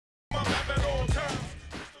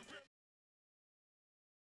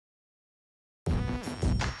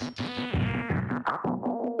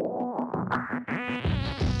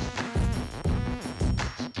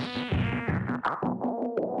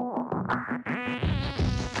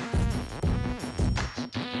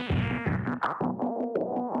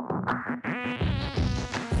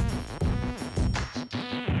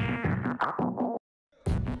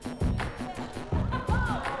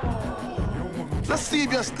Let's see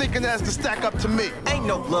if your stinking ass can stack up to me. Ain't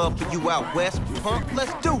no love for you out west, punk.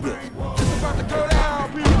 Let's do this. It's about to go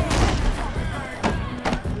down, people.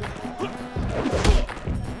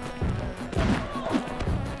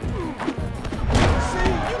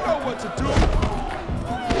 See, you know what to do.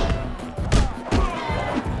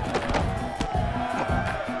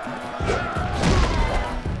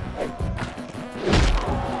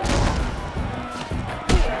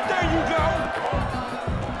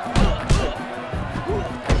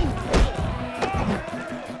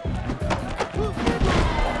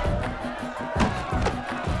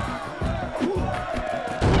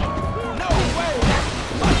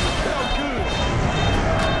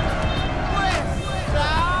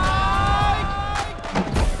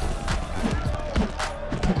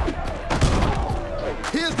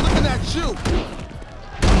 Here's looking at you.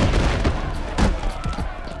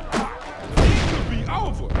 It could be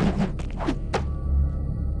over.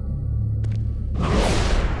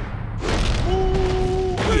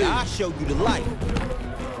 Ooh, Yeah, I'll show you the light.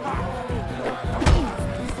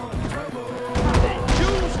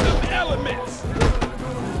 use them elements.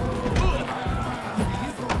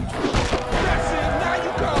 That's it. Now you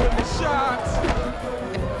calling the shots.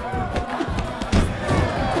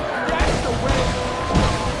 That's the way.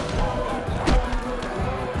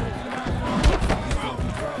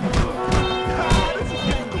 This is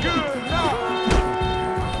getting good now.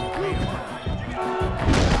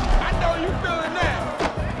 I know you feeling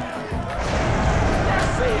that.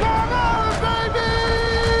 That's it. Come on, baby!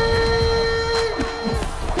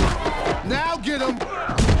 Now get him.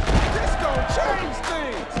 This gon' change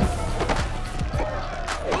things.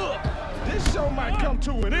 This show might come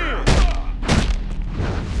to an end.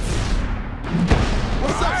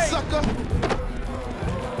 What's up, Right. sucker?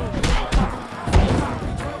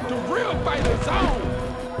 The real fight is on.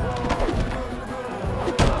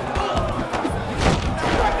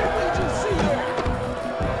 What did we just see there?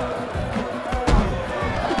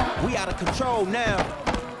 We out of control now.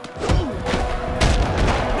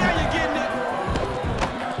 Now you're getting it.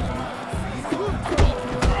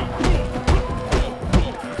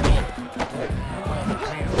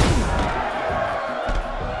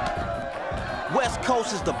 West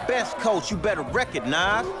Coast is the best coast. You better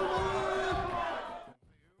recognize.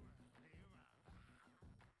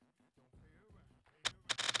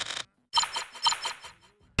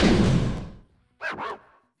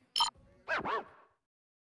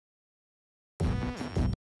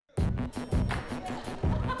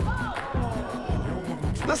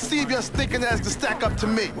 Let's see if your stinking ass can stack up to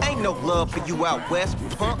me. Ain't no love for you out west,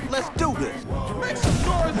 punk. Let's do this. Make some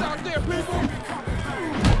noise out there, people.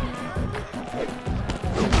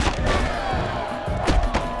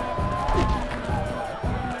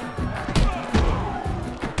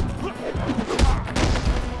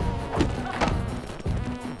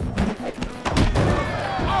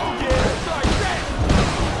 Oh yeah, it's like that.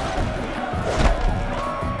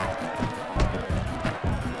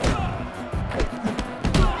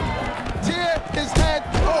 Tear his head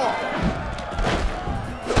off.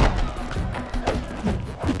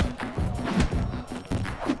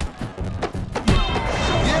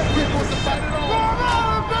 Yeah, people's the fight it on. Come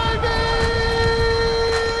on, baby!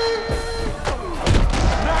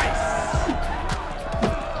 Nice.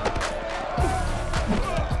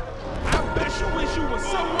 I bet you wish you was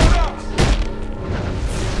someone else.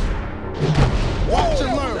 Watch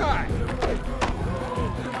and learn. Right.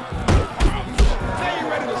 Now you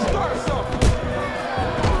ready to start something.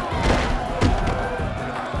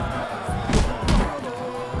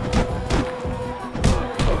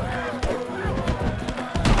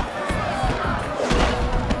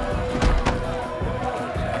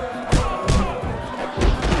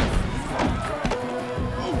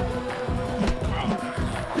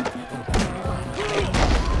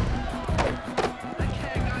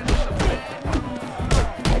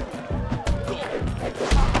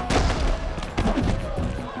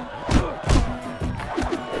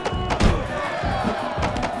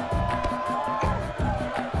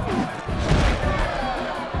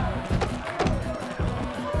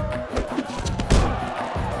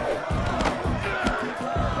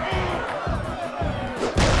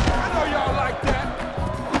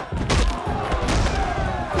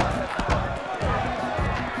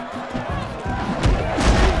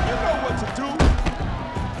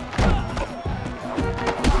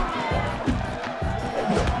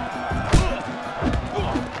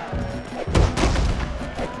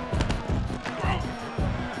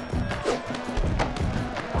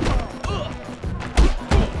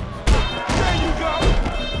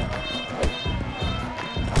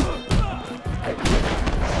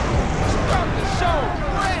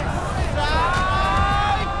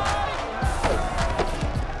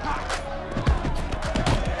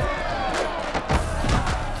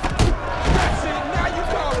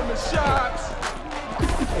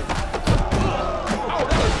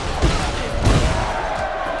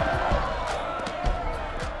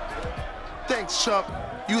 Thanks, Chump.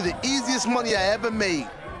 You the easiest money I ever made.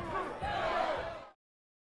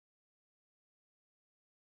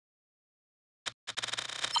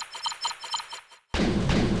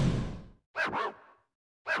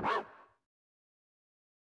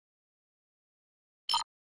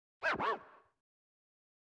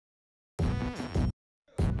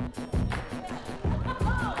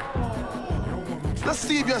 Let's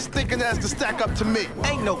see if your stinking ass can stack up to me.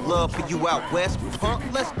 Ain't no love for you out west, punk.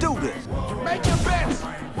 Let's do this. Make your bets.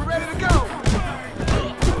 We're ready to go.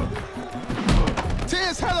 Tear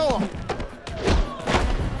his head off.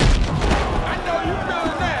 I know you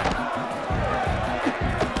feeling that.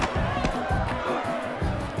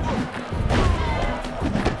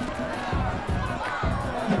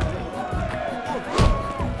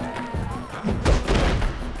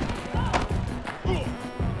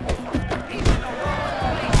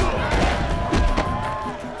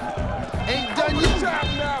 Ain't done yet.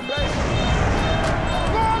 Time now, baby.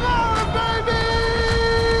 Come on, baby!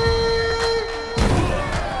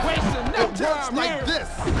 Wasting no It works time like here. this.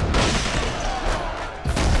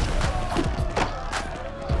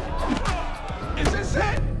 Is this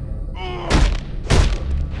it?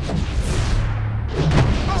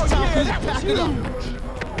 Oh Time for yeah, you to that was pack it huge.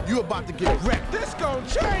 up. You about to get wrecked. This gon'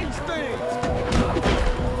 change things.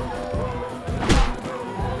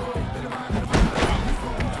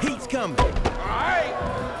 Heat's coming. All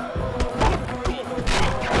right.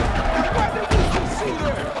 What did you just see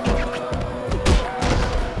there?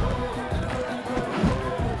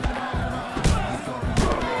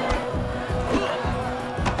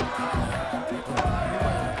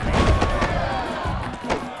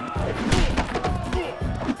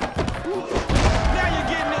 Now you're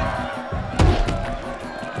getting it.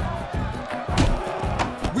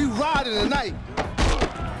 We riding tonight.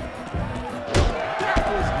 That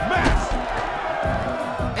was massive.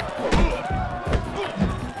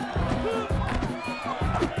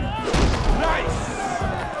 Nice.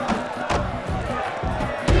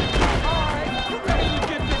 All right, you ready to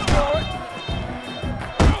get this going?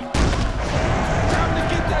 Time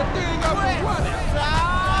to get that thing up and running.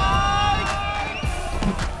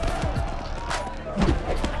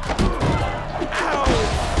 Ow!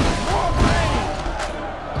 More pain.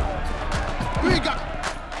 We ain't got.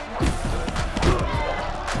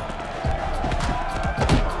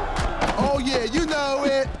 Oh yeah, you know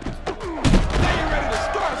it. Now you're ready to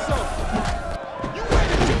start something. You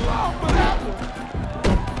waited too long for that one.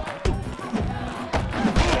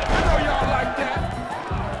 I know y'all like that.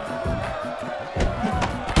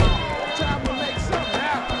 Time to make something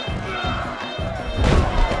happen.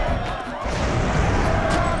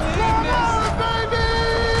 Time to end this.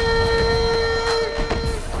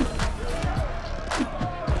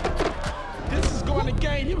 This is going to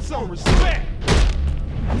gain him some respect.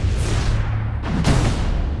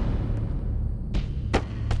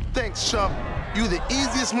 Thanks, Chump. You the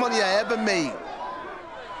easiest money I ever made.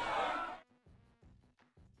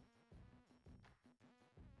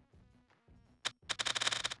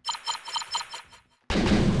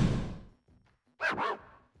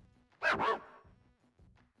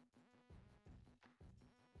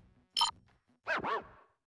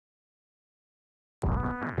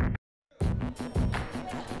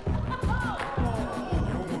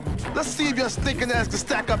 Let's see if your stinking ass can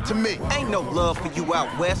stack up to me. Ain't no love for you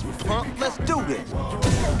out west, punk. Let's do this. It's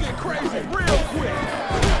gonna get crazy real quick.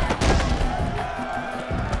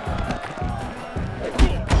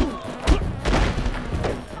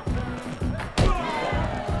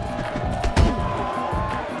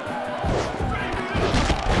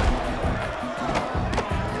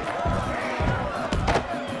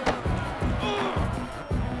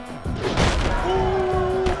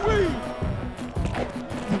 Ooh-wee.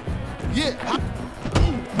 Yeah.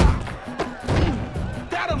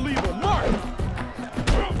 That'll leave a mark.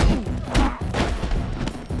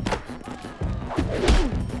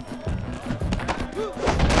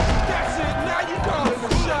 That's it. Now you calling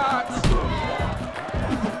the shots.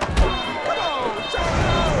 Come on, turn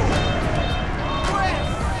it on.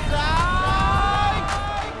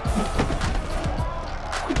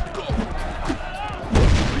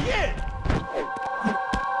 Yeah.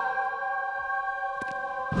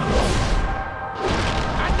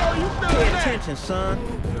 I know you feeling Pay that. attention, son.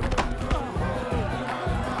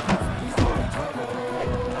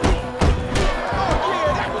 Oh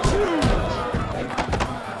yeah, that was huge.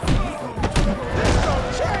 This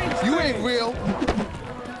gonna change. You ain't real.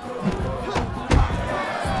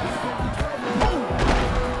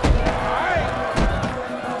 Alright.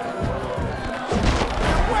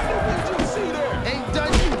 What did we just see there? Ain't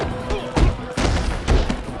done you.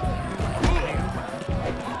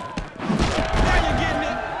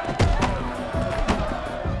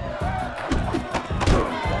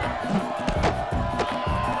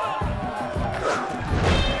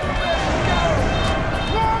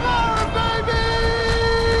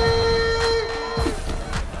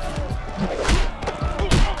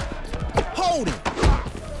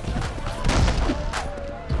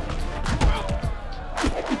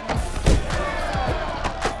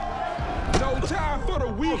 No time for the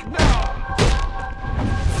weak now.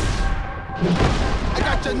 I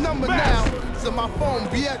got your number now. It's in my phone,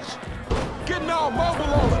 bitch. Getting all mobile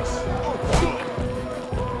on us.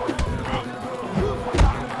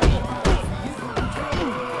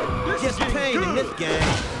 Just pain in this game.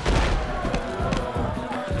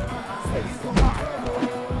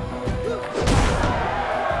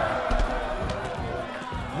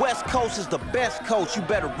 West Coast is the best coach, you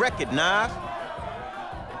better recognize.